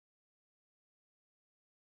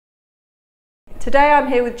Today I'm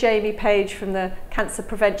here with Jamie Page from the Cancer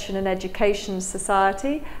Prevention and Education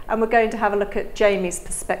Society, and we're going to have a look at Jamie's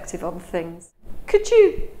perspective on things. Could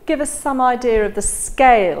you give us some idea of the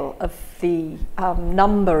scale of the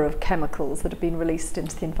number of chemicals that have been released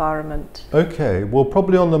into the environment? Okay, well,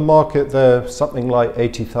 probably on the market there are something like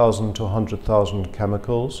 80,000 to 100,000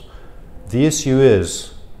 chemicals. The issue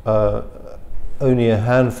is only a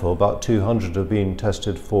handful, about 200, have been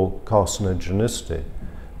tested for carcinogenicity.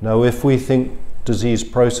 Now, if we think disease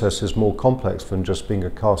process is more complex than just being a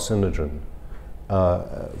carcinogen,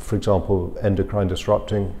 for example, endocrine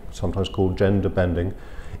disrupting, sometimes called gender bending,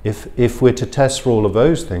 if we're to test for all of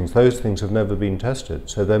those things have never been tested.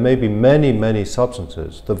 So there may be many, many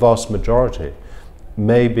substances, the vast majority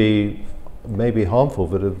may be harmful,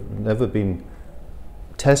 that have never been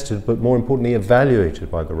tested, but more importantly evaluated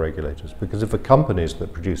by the regulators. Because if the companies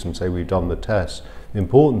that produce them say we've done the tests, the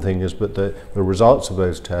important thing is that the results of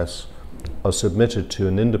those tests are submitted to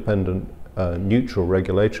an independent neutral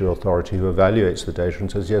regulatory authority who evaluates the data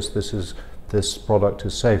and says, yes, this product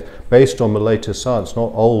is safe, based on the latest science,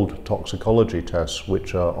 not old toxicology tests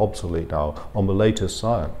which are obsolete now, on the latest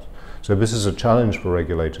science. So this is a challenge for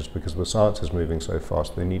regulators because the science is moving so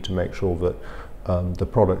fast. They need to make sure that the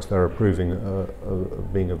products they're approving are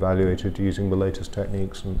being evaluated using the latest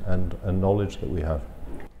techniques and knowledge that we have.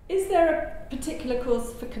 Is there a particular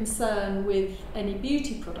cause for concern with any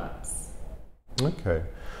beauty products? Okay.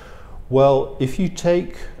 Well, if you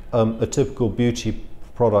take a typical beauty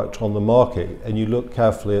product on the market and you look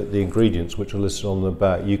carefully at the ingredients which are listed on the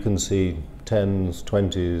back, you can see 10s,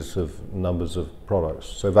 20s of numbers of products.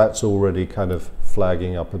 So that's already kind of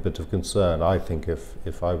flagging up a bit of concern, I think,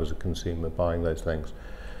 if I was a consumer buying those things.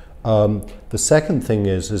 The second thing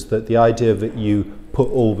is that the idea that you put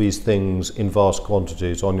all these things in vast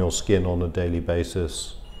quantities on your skin on a daily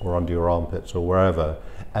basis or under your armpits or wherever,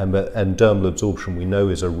 and dermal absorption we know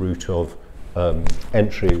is a route of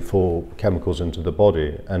entry for chemicals into the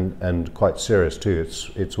body, and quite serious too.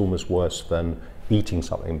 It's almost worse than eating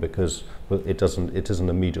something because it isn't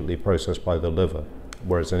immediately processed by the liver,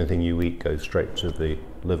 whereas anything you eat goes straight to the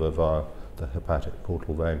liver via the hepatic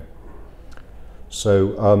portal vein.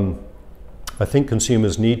 So I think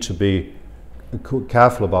consumers need to be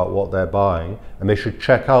careful about what they're buying, and they should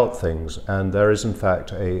check out things. And there is in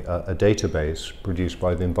fact a database produced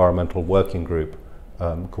by the Environmental Working Group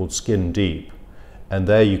called Skin Deep, and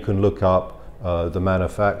there you can look up the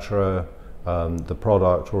manufacturer, the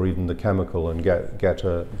product, or even the chemical, and get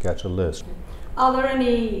a list. Are there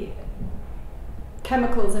any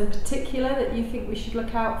chemicals in particular that you think we should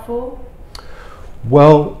look out for?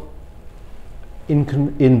 Well,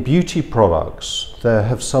 in beauty products, there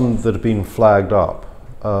have some that have been flagged up,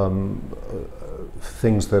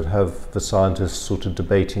 things that have the scientists sort of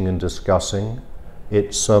debating and discussing.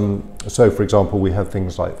 It's so, for example, we have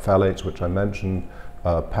things like phthalates, which I mentioned,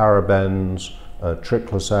 parabens,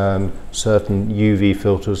 triclosan, certain UV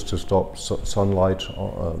filters to stop sunlight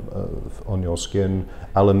on your skin,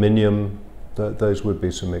 aluminium. Those would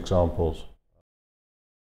be some examples.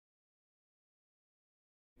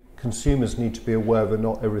 Consumers need to be aware that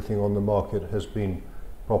not everything on the market has been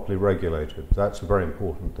properly regulated. That's a very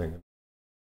important thing.